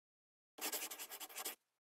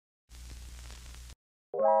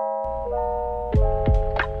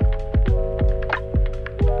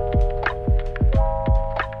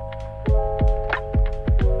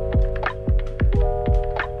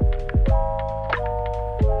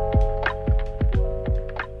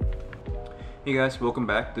Hey guys, welcome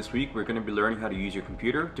back. This week we're going to be learning how to use your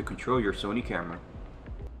computer to control your Sony camera.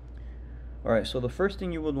 Alright, so the first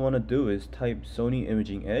thing you would want to do is type Sony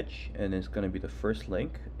Imaging Edge, and it's going to be the first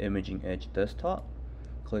link, Imaging Edge Desktop.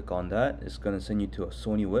 Click on that. It's going to send you to a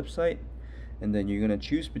Sony website, and then you're going to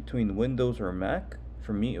choose between Windows or Mac.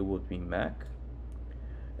 For me it would be Mac.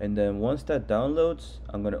 And then once that downloads,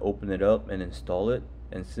 I'm going to open it up and install it.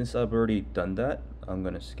 And since I've already done that, I'm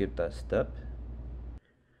going to skip that step.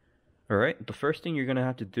 Alright, the first thing you're going to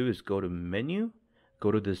have to do is go to menu,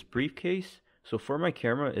 go to this briefcase. So for my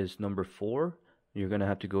camera is number 4. You're going to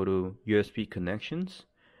have to go to USB connections.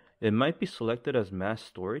 It might be selected as mass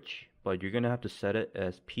storage, but you're going to have to set it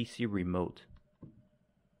as PC remote.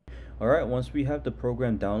 Alright, once we have the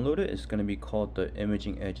program downloaded, it's going to be called the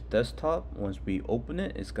Imaging Edge Desktop. Once we open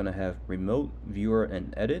it, it's going to have remote, viewer,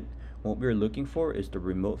 and edit. What we're looking for is the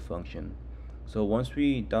remote function. So once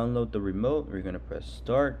we download the remote, we're going to press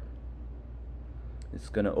start. It's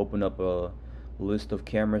going to open up a list of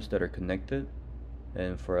cameras that are connected,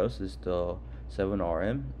 and for us it's the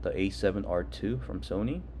 7RM, the a7Rii from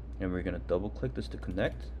Sony, and we're going to double click this to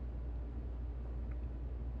connect.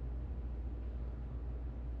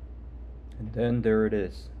 And then there it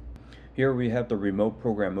is. Here we have the remote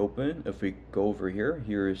program open. If we go over here,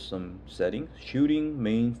 here is some settings: shooting,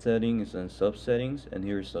 main settings, and sub settings, and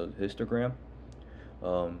here's a histogram.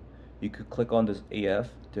 You could click on this AF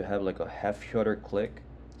to have like a half shutter click,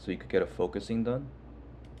 so you could get a focusing done.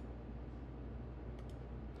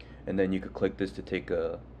 And then you could click this to take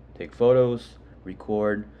photos,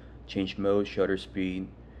 record, change mode, shutter speed,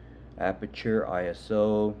 aperture,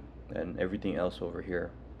 ISO, and everything else over here.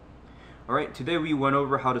 Alright, today we went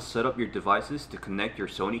over how to set up your devices to connect your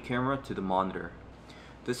Sony camera to the monitor.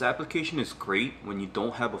 This application is great when you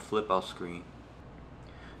don't have a flip out screen.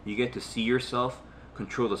 You get to see yourself,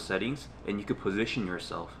 control the settings, and you can position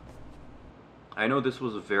yourself. I know this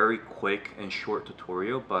was a very quick and short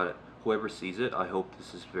tutorial, but whoever sees it, I hope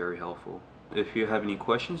this is very helpful. If you have any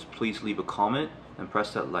questions, please leave a comment and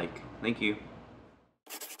press that like. Thank you.